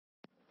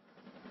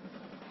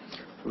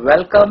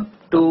Welcome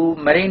to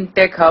Marine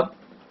Tech Hub.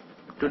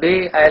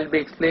 Today I'll be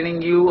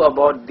explaining you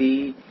about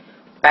the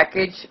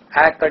package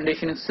air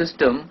conditioning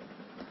system,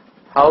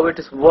 how it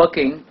is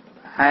working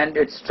and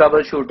its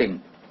troubleshooting.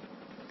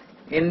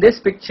 In this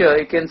picture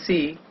you can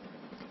see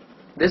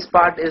this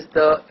part is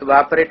the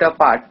evaporator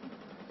part,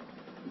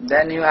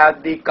 then you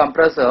have the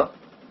compressor,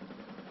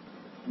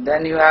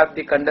 then you have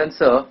the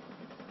condenser,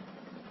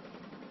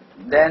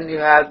 then you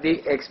have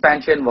the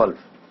expansion valve.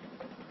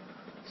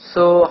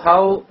 So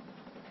how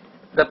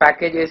the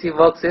package AC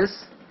works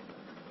is,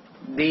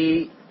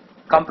 the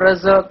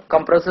compressor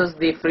compresses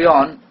the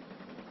freon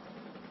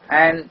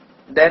and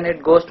then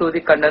it goes to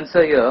the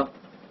condenser here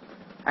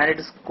and it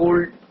is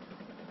cooled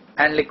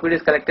and liquid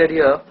is collected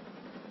here.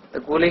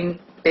 The cooling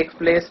takes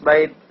place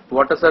by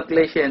water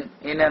circulation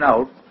in and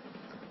out,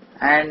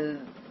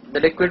 and the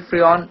liquid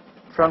freon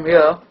from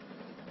here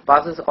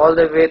passes all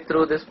the way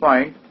through this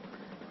point,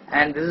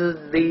 and this is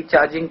the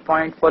charging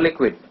point for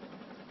liquid.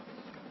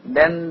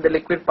 Then the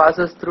liquid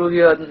passes through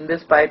here in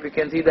this pipe. You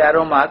can see the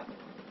arrow mark.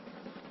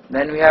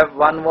 Then we have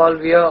one valve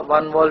here,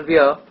 one valve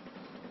here.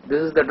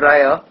 This is the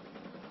dryer.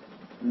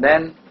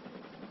 Then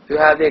you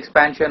have the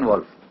expansion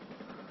valve.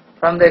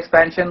 From the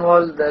expansion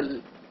valve,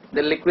 the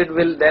liquid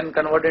will then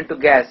convert into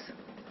gas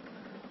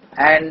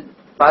and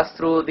pass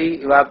through the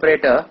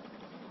evaporator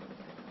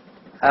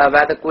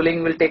where the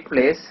cooling will take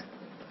place.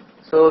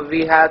 So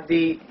we have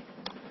the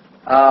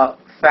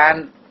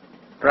fan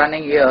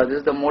running here.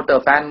 This is the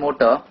motor, fan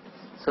motor.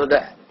 So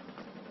the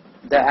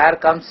air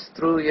comes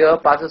through here,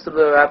 passes through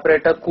the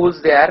evaporator,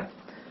 cools the air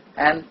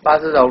and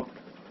passes out.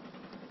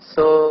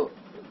 So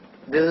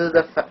this is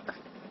the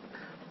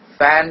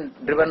fan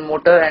driven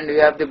motor, and we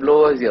have the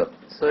blowers here.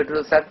 So it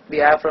will suck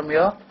the air from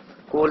here,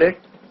 cool it,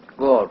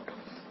 go out.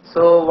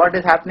 So what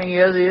is happening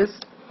here is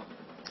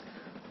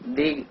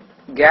the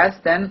gas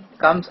then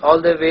comes all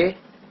the way,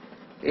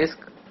 is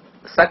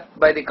sucked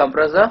by the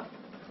compressor,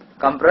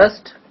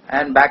 compressed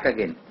and back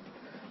again.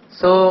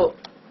 So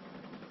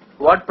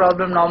what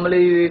problem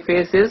normally we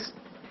face is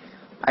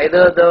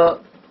either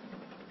the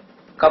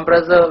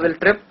compressor will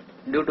trip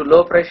due to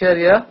low pressure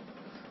here.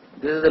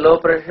 This is the low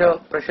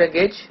pressure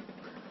gauge.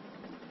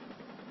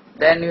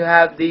 Then you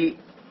have the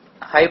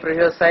high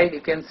pressure side.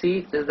 You can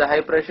see this is the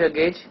high pressure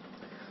gauge.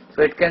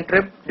 So it can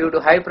trip due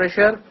to high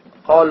pressure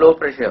or low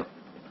pressure.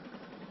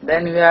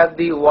 Then you have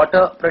the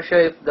water pressure.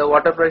 If the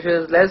water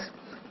pressure is less,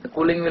 the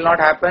cooling will not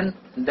happen,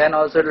 then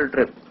also it will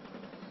trip.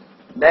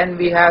 Then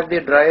we have the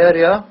dryer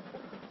here.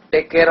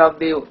 Take care of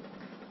the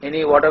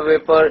any water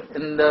vapor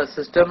in the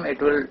system,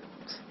 it will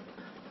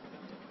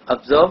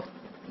absorb.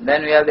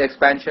 Then we have the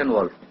expansion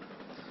valve.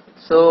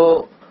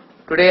 So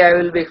today I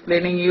will be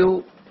explaining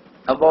you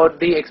about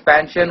the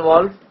expansion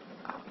valve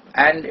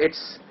and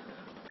its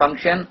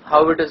function,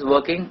 how it is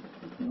working.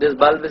 This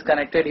bulb is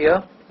connected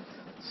here.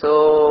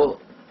 So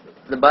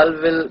the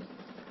bulb will,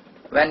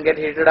 when get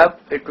heated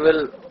up, it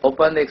will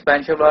open the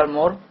expansion valve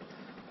more.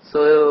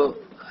 So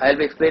I will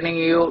be explaining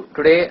you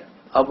today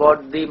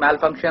about the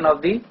malfunction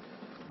of the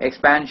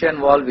expansion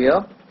valve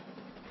here.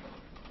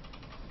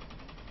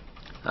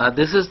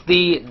 This is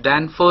the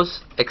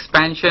Danfoss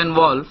expansion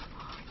valve.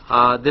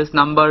 This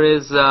number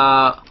is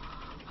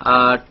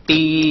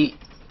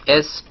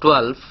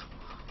TS12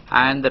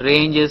 and the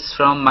range is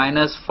from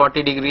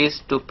 -40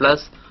 degrees to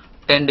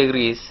 +10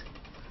 degrees,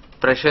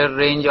 pressure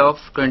range of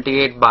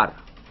 28 bar.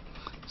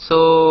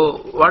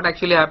 So what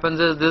actually happens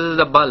is, this is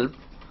the bulb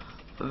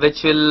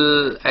which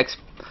will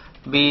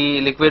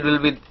liquid will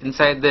be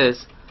inside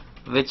this,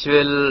 which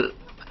will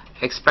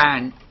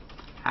expand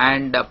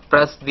and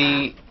press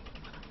the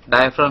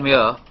diaphragm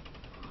here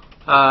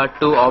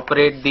to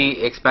operate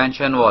the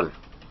expansion valve.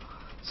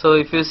 So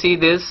if you see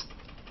this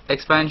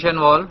expansion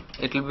valve,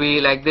 it will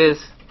be like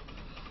this,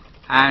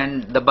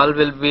 and the bulb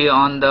will be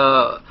on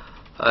the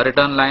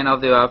return line of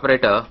the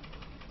evaporator.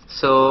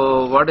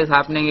 So what is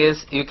happening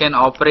is, you can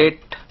operate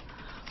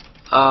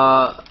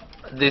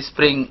the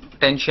spring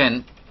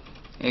tension.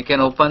 You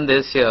can open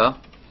this here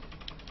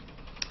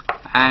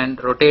and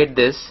rotate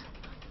this.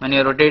 When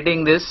you are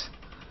rotating this,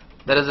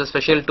 there is a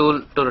special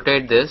tool to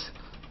rotate this.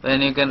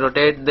 When you can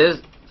rotate this,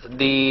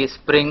 the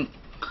spring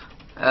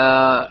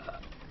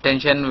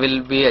tension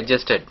will be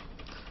adjusted.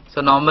 So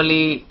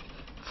normally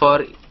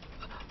for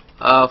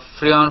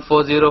Freon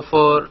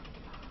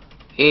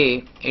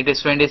 404A, it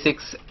is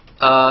 26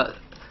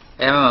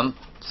 mm.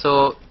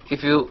 So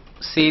if you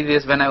see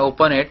this, when I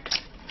open it,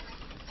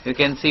 you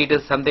can see it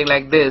is something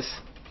like this.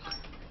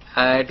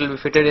 It will be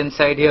fitted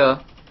inside here,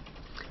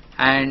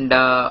 and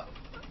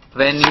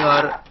when you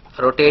are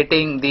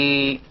rotating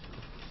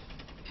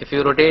if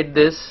you rotate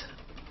this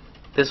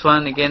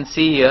one, you can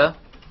see here,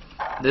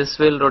 this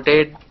will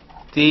rotate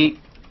the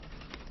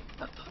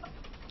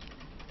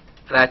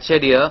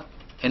ratchet here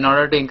in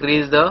order to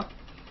increase the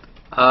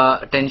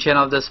tension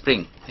of the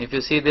spring. If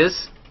you see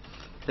this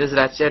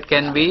ratchet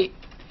can be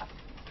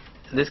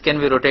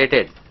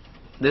rotated.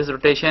 This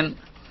rotation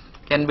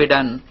can be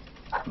done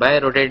by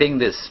rotating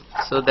this.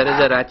 So there is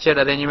a ratchet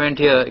arrangement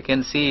here. You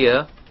can see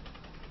here,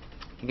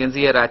 you can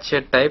see a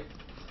ratchet type.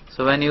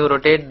 So when you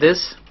rotate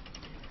this,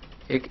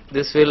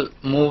 this will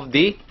move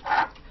the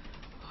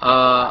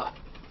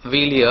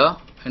wheel here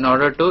in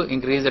order to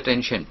increase the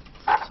tension.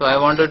 So I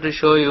wanted to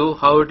show you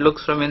how it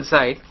looks from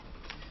inside.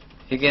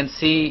 You can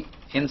see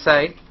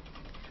inside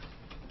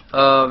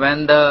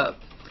when the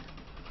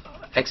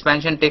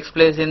expansion takes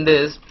place in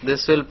this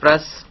will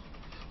press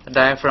the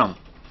diaphragm.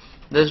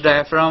 This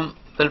diaphragm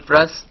will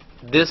press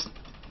this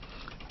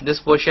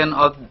portion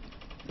of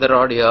the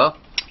rod here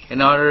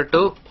in order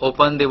to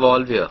open the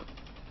valve here.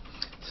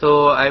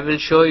 So I will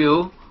show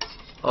you.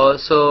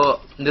 So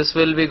this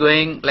will be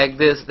going like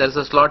this. There's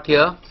a slot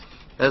here,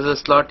 there's a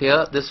slot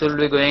here. This will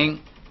be going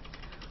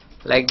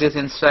like this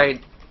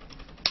inside,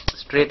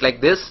 straight like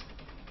this.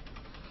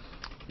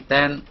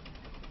 Then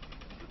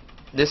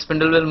this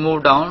spindle will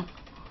move down,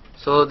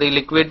 so the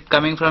liquid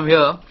coming from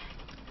here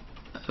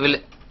will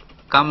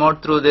come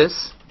out through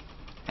this,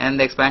 and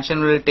the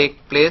expansion will take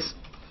place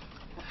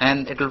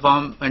and it will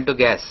form into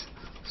gas.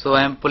 So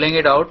I am pulling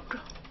it out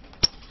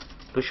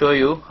to show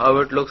you how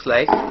it looks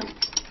like.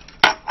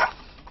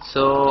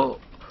 So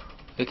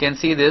you can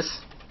see this.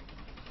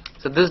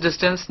 So this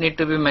distance need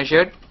to be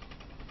measured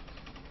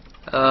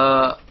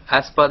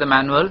as per the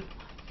manual.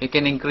 You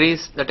can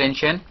increase the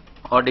tension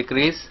or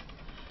decrease.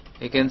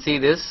 You can see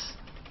this,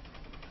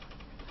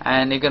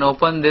 and you can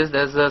open this.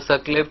 There's a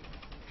circlip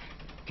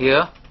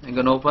here. You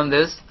can open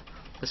this,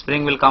 the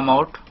spring will come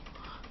out,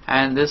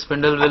 and this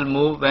spindle will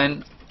move.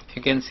 When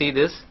you can see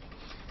this,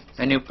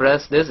 when you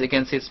press this, you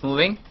can see it's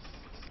moving.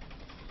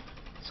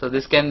 So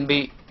this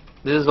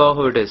is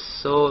how it is.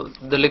 So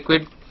the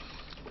liquid,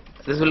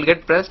 this will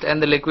get pressed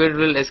and the liquid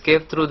will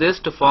escape through this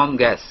to form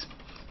gas.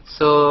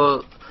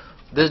 So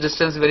this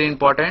distance is very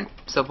important.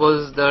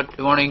 Suppose that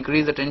you want to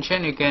increase the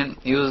tension, you can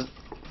use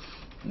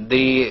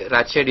the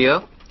ratchet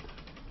here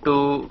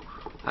to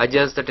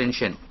adjust the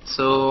tension.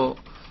 So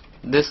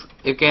this,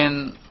 you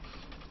can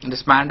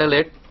dismantle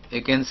it.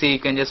 You can see, you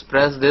can just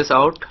press this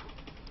out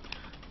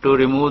to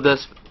remove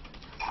this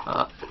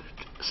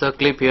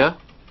circlip here.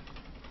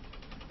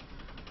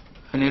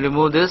 When you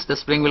remove this, the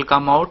spring will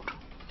come out.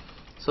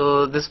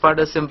 So this part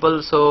is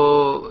simple.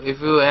 So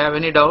if you have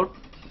any doubt,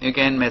 you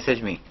can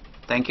message me.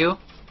 Thank you.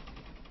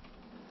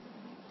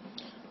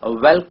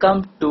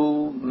 Welcome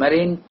to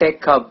Marine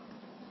Tech Hub.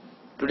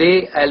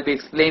 Today I'll be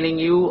explaining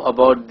you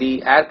about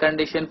the air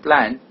condition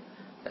plant,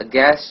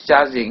 gas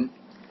charging.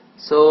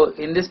 So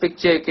in this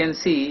picture you can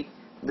see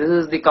this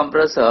is the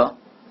compressor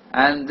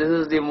and this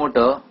is the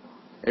motor.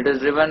 It is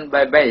driven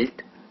by belt.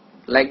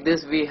 Like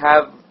this we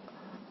have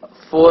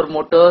 4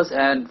 motors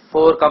and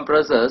 4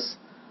 compressors.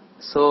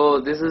 So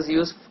this is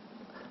used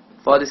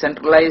for the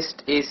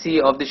centralized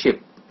AC of the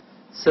ship.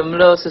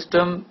 Similar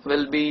system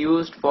will be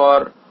used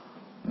for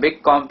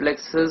big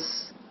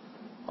complexes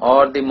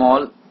or the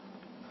mall,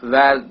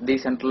 where the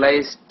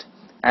centralized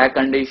air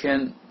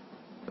condition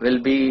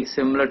will be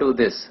similar to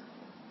this.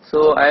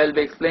 So I will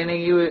be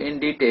explaining you in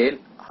detail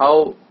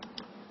how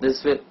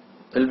this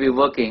will be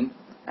working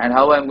and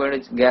how I am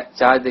going to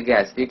charge the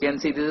gas. You can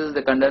see this is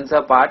the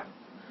condenser part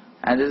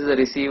and this is the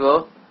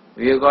receiver.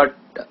 We have got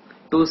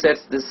 2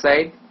 sets this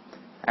side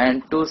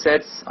and 2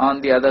 sets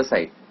on the other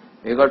side.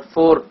 We have got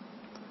 4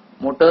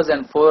 motors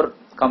and 4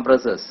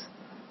 compressors,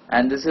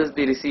 and this is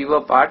the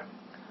receiver part.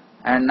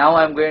 And now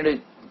I am going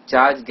to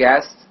charge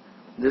gas.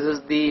 This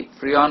is the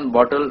Freon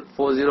bottle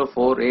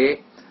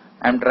 404A.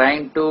 I am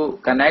trying to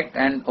connect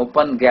and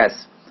open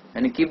gas.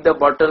 When you keep the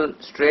bottle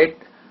straight,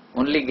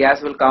 only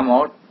gas will come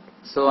out.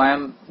 So I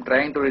am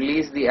trying to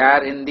release the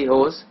air in the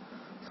hose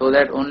so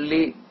that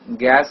only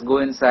gas go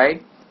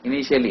inside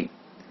initially.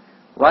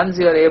 Once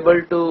you are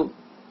able to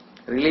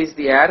release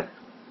the air,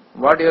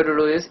 what you have to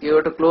do is you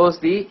have to close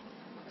the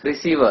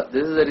receiver.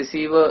 This is the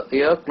receiver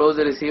here. Close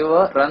the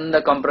receiver, run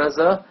the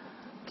compressor,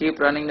 keep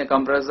running the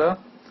compressor,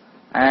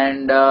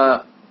 and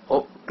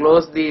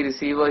close the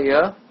receiver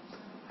here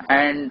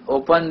and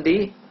open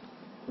the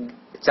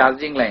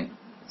charging line.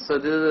 So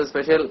this is a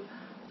special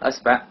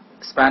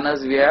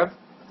spanners we have,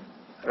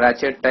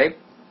 ratchet type.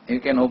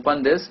 You can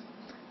open this,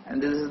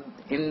 and this is,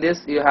 in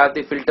this you have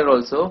the filter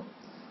also.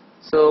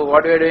 So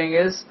what we are doing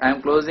is I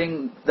am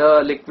closing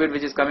the liquid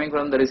which is coming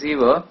from the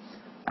receiver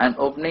and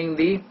opening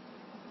the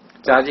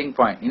charging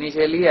point.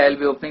 Initially I will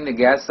be opening the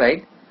gas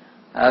side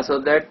so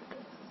that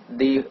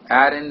the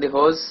air in the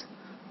hose,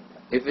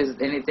 if is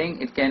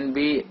anything, it can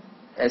be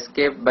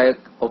escaped by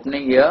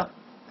opening here.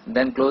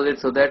 Then close it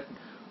so that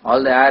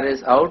all the air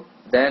is out.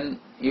 Then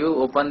you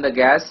open the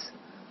gas.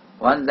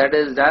 Once that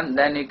is done,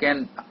 then you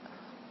can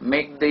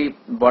make the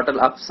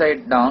bottle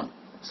upside down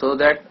so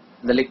that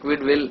the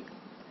liquid will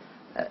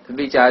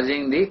be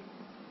charging the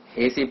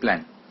AC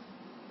plant.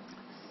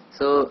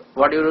 So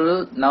what you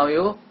do, now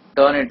you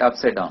turn it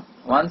upside down.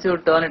 Once you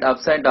turn it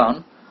upside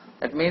down,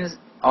 that means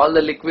all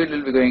the liquid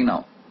will be going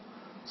now.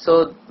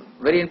 So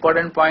very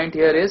important point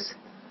here is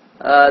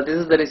this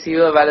is the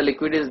receiver where the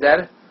liquid is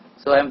there.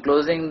 So I am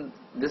closing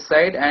this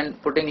side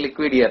and putting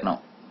liquid here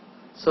now.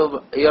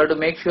 So you have to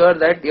make sure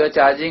that you are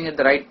charging at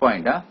the right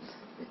point.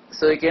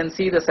 So you can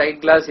see the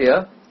side glass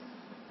here.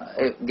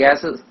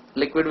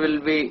 Liquid will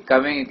be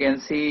coming. You can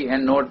see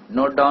and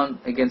note down.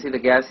 You can see the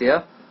gas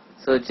here.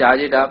 So charge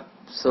it up,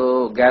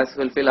 so gas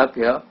will fill up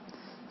here.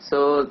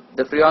 So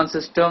the Freon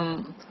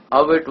system,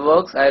 how it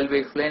works, I will be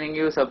explaining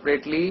you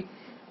separately.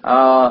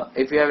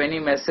 If you have any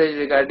message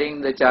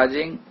regarding the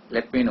charging,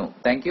 let me know.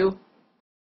 Thank you.